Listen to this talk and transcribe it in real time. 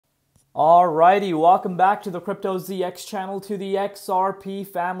Alrighty, welcome back to the Crypto ZX channel, to the XRP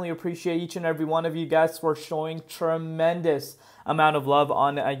family. Appreciate each and every one of you guys for showing tremendous amount of love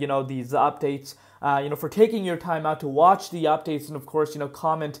on these updates. For taking your time out to watch the updates and of course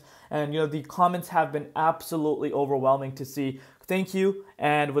comment, and the comments have been absolutely overwhelming to see. Thank you.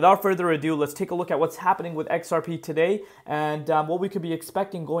 And without further ado, let's take a look at what's happening with XRP today and what we could be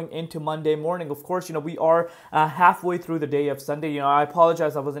expecting going into Monday morning. Of course, we are halfway through the day of Sunday. I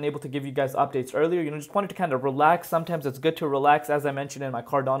apologize I wasn't able to give you guys updates earlier. Just wanted to kind of relax. Sometimes it's good to relax, as I mentioned in my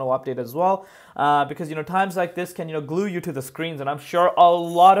Cardano update as well, because times like this can glue you to the screens, and I'm sure a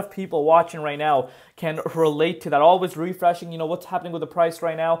lot of people watching right now can relate to that. Always refreshing, what's happening with the price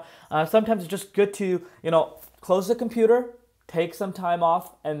right now. Sometimes it's just good to close the computer, take some time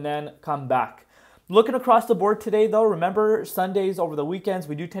off, and then come back. Looking across the board today, though, remember Sundays over the weekends,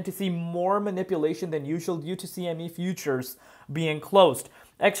 we do tend to see more manipulation than usual due to CME futures being closed.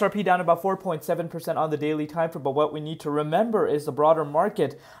 XRP down about 4.7% on the daily time frame, but what we need to remember is the broader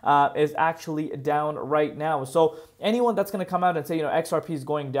market is actually down right now. So anyone that's going to come out and say, XRP is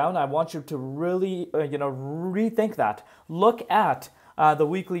going down, I want you to really, rethink that. Look at the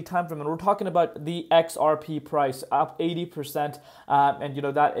weekly time frame, and we're talking about the XRP price up 80%,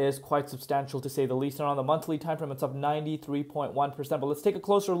 and that is quite substantial to say the least. And on the monthly time frame, it's up 93.1%. But let's take a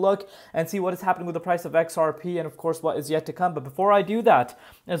closer look and see what is happening with the price of XRP and of course what is yet to come. But before I do that,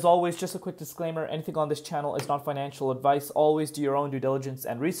 as always, just a quick disclaimer: anything on this channel is not financial advice. Always do your own due diligence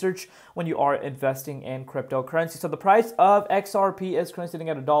and research when you are investing in cryptocurrency. So the price of XRP is currently sitting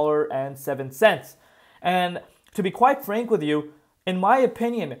at $1.07, and to be quite frank with you, in my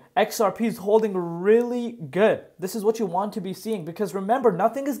opinion, XRP is holding really good. This is what you want to be seeing, because remember,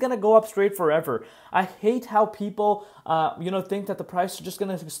 nothing is going to go up straight forever. I hate how people, think that the price is just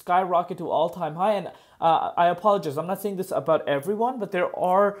going to skyrocket to all-time high. And I apologize, I'm not saying this about everyone, but there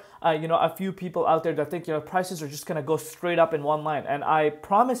are, a few people out there that think, prices are just going to go straight up in one line. And I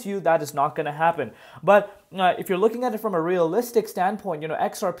promise you that is not going to happen. But if you're looking at it from a realistic standpoint,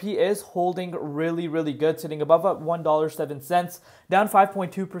 XRP is holding really, really good, sitting above at $1.07, down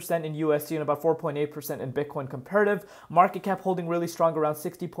 5.2% in USD and about 4.8% in Bitcoin comparative. Market cap holding really strong, around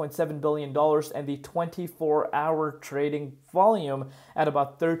 $60.7 billion, and the 24-hour trading volume at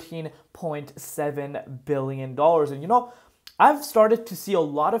about $13.7 billion. And I've started to see a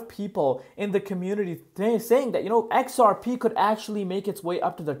lot of people in the community saying that, XRP could actually make its way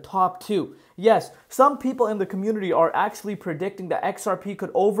up to the top 2. Yes, some people in the community are actually predicting that XRP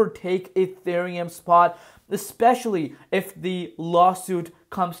could overtake Ethereum spot, especially if the lawsuit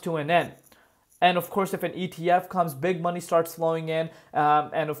comes to an end. And of course, if an ETF comes, big money starts flowing in,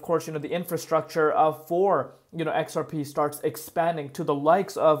 and of course, the infrastructure for XRP starts expanding to the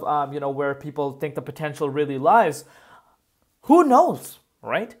likes of where people think the potential really lies. Who knows,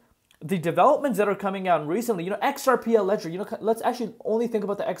 right? The developments that are coming out recently, XRP Ledger, let's actually only think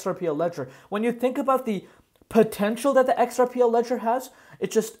about the XRP Ledger. When you think about the potential that the XRP Ledger has,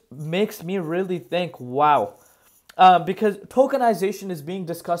 it just makes me really think, wow. Because tokenization is being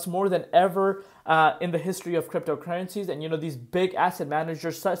discussed more than ever in the history of cryptocurrencies, and these big asset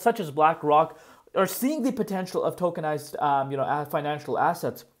managers such as BlackRock are seeing the potential of tokenized financial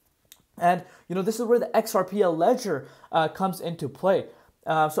assets. And this is where the XRP Ledger comes into play.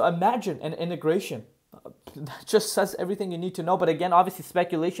 So imagine an integration. That just says everything you need to know. But again, obviously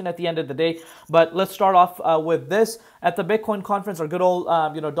speculation at the end of the day. But let's start off with this. At the Bitcoin conference, our good old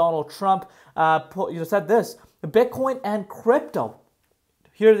Donald Trump said this: Bitcoin and crypto.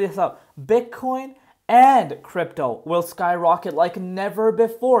 Hear this out. Bitcoin and crypto will skyrocket like never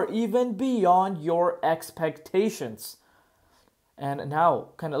before, even beyond your expectations. And now,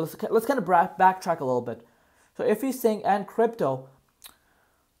 let's kind of backtrack a little bit. So if he's saying and crypto,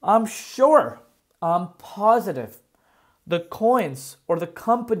 I'm positive the coins or the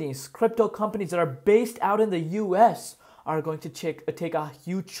companies, crypto companies that are based out in the US are going to take a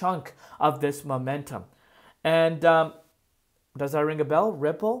huge chunk of this momentum. And does that ring a bell?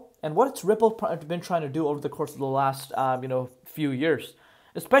 Ripple? And what's Ripple been trying to do over the course of the last few years?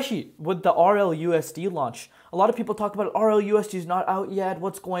 Especially with the RLUSD launch. A lot of people talk about RLUSD is not out yet.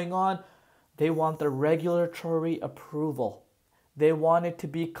 What's going on? They want the regulatory approval. They want it to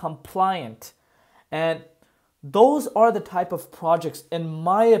be compliant. And those are the type of projects, in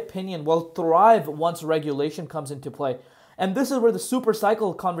my opinion, will thrive once regulation comes into play. And this is where the super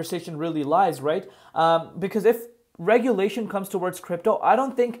cycle conversation really lies, right? Because if regulation comes towards crypto, I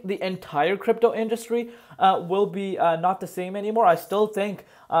don't think the entire crypto industry will be not the same anymore. I still think,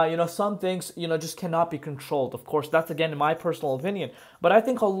 some things, just cannot be controlled. Of course, that's again my personal opinion. But I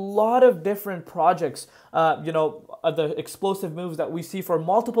think a lot of different projects, the explosive moves that we see for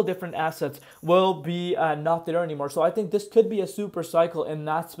multiple different assets will be not there anymore. So I think this could be a super cycle in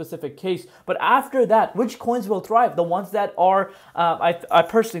that specific case. But after that, which coins will thrive? The ones that are, I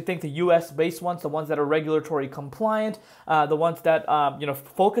personally think the US-based ones, the ones that are regulatory compliant, the ones that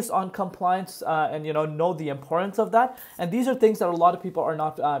focus on compliance and know the importance of that. And these are things that a lot of people are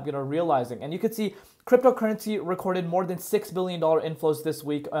not realizing. And you can see cryptocurrency recorded more than $6 billion inflows this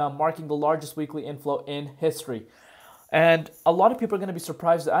week, marking the largest weekly inflow in history. And a lot of people are going to be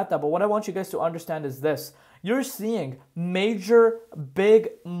surprised at that. But what I want you guys to understand is this. You're seeing major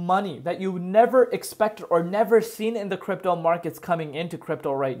big money that you never expected or never seen in the crypto markets coming into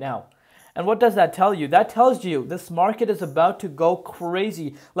crypto right now. And what does that tell you? That tells you this market is about to go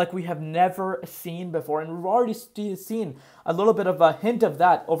crazy like we have never seen before. And we've already seen a little bit of a hint of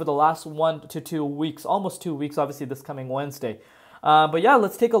that over the last 1 to 2 weeks, almost 2 weeks, obviously this coming Wednesday. But yeah,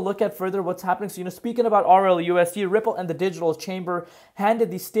 let's take a look at further what's happening. So, speaking about RLUSD, Ripple and the Digital Chamber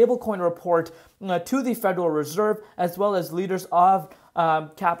handed the stablecoin report to the Federal Reserve, as well as leaders of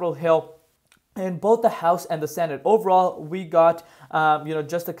Capitol Hill in both the House and the Senate. Overall, we got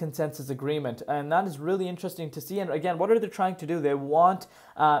just a consensus agreement, and that is really interesting to see. And again, what are they trying to do? They want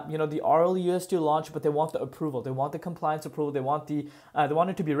the RLUSD launch, but they want the approval. They want the compliance approval. They want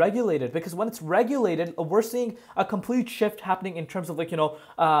it to be regulated, because when it's regulated, we're seeing a complete shift happening in terms of the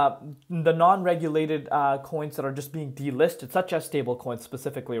non-regulated coins that are just being delisted, such as stable coins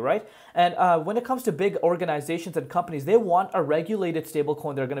specifically, right? And when it comes to big organizations and companies, they want a regulated stable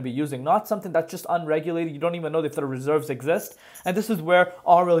coin they're going to be using, not something that's just unregulated. You don't even know if the reserves exist. And this is where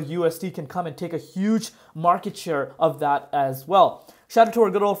RLUSD can come and take a huge market share of that as well. Shout out to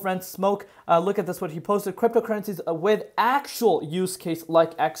our good old friend Smoke. Look at this, what he posted. Cryptocurrencies with actual use case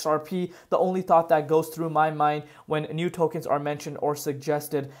like XRP. The only thought that goes through my mind when new tokens are mentioned or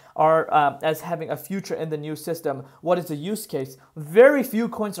suggested are as having a future in the new system. What is the use case? Very few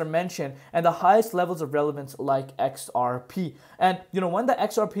coins are mentioned, and the highest levels of relevance like XRP. And when the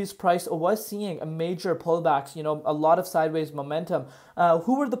XRP's price was seeing a major pullbacks, a lot of sideways momentum,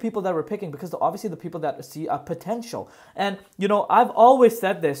 who were the people that were picking? Because obviously the people that see a potential. And I've always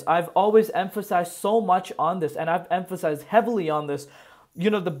said this. I've always emphasized so much on this, and I've emphasized heavily on this.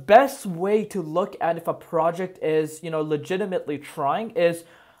 The best way to look at if a project is, legitimately trying is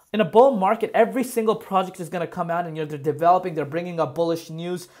in a bull market. Every single project is going to come out and they're developing, they're bringing up bullish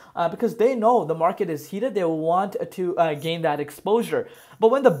news because they know the market is heated. They want to gain that exposure. But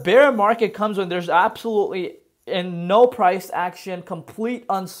when the bear market comes, when there's absolutely no price action, complete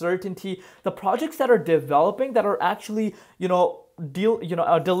uncertainty, the projects that are developing, that are actually,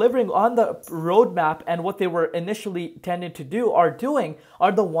 delivering on the roadmap and what they were initially tended to do are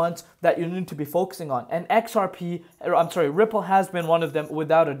the ones that you need to be focusing on. And Ripple has been one of them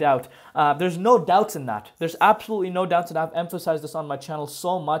without a doubt. There's no doubts in that. There's absolutely no doubts, and I've emphasized this on my channel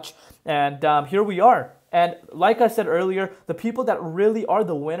so much. And here we are. And like I said earlier, the people that really are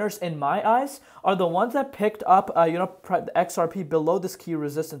the winners in my eyes are the ones that picked up, the XRP below this key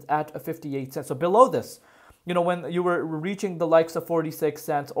resistance at 58 cents. So below this, when you were reaching the likes of 46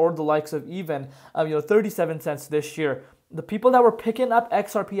 cents or the likes of even, 37 cents this year, the people that were picking up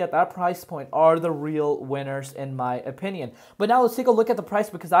XRP at that price point are the real winners in my opinion. But now let's take a look at the price,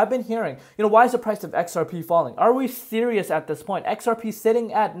 because I've been hearing, why is the price of XRP falling? Are we serious at this point? XRP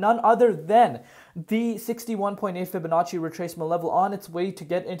sitting at none other than the 61.8 Fibonacci retracement level, on its way to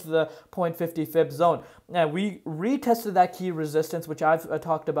get into the 0.50 Fib zone. And we retested that key resistance, which I've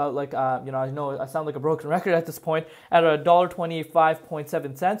talked about, I know I sound like a broken record at this point, at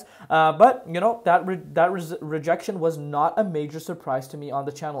 $1.25.7. But that rejection was not a major surprise to me on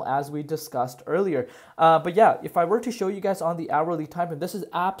the channel, as we discussed earlier. But yeah, if I were to show you guys on the hourly time frame, this is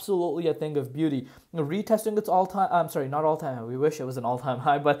absolutely a thing of beauty. Retesting its all-time, not all-time high, we wish it was an all-time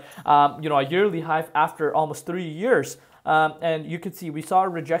high, but a yearly high after almost 3 years. And you can see we saw a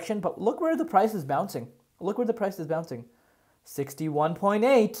rejection, but look where the price is bouncing. Look where the price is bouncing.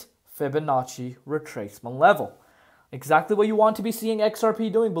 61.8 Fibonacci retracement level. Exactly what you want to be seeing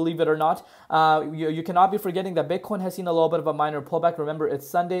XRP doing, believe it or not. You cannot be forgetting that Bitcoin has seen a little bit of a minor pullback. Remember, it's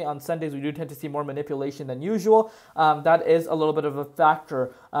Sunday. On Sundays, we do tend to see more manipulation than usual. That is a little bit of a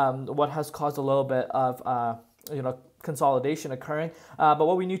factor, what has caused a little bit of, consolidation occurring. But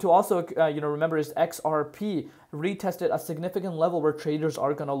what we need to also, remember is XRP retested a significant level where traders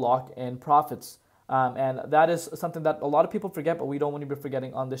are going to lock in profits. And that is something that a lot of people forget, but we don't want to be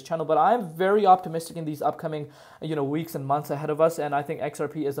forgetting on this channel. But I'm very optimistic in these upcoming, weeks and months ahead of us, and I think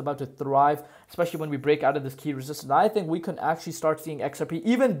XRP is about to thrive, especially when we break out of this key resistance. I think we can actually start seeing XRP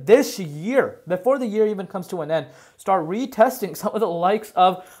even this year, before the year even comes to an end, start retesting some of the likes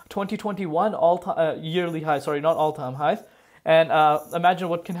of 2021 yearly highs. Sorry, not all-time highs. And imagine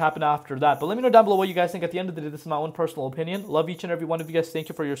what can happen after that. But let me know down below what you guys think. At the end of the day, this is my own personal opinion. Love each and every one of you guys. Thank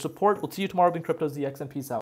you for your support. We'll see you tomorrow in Crypto ZX, and peace out.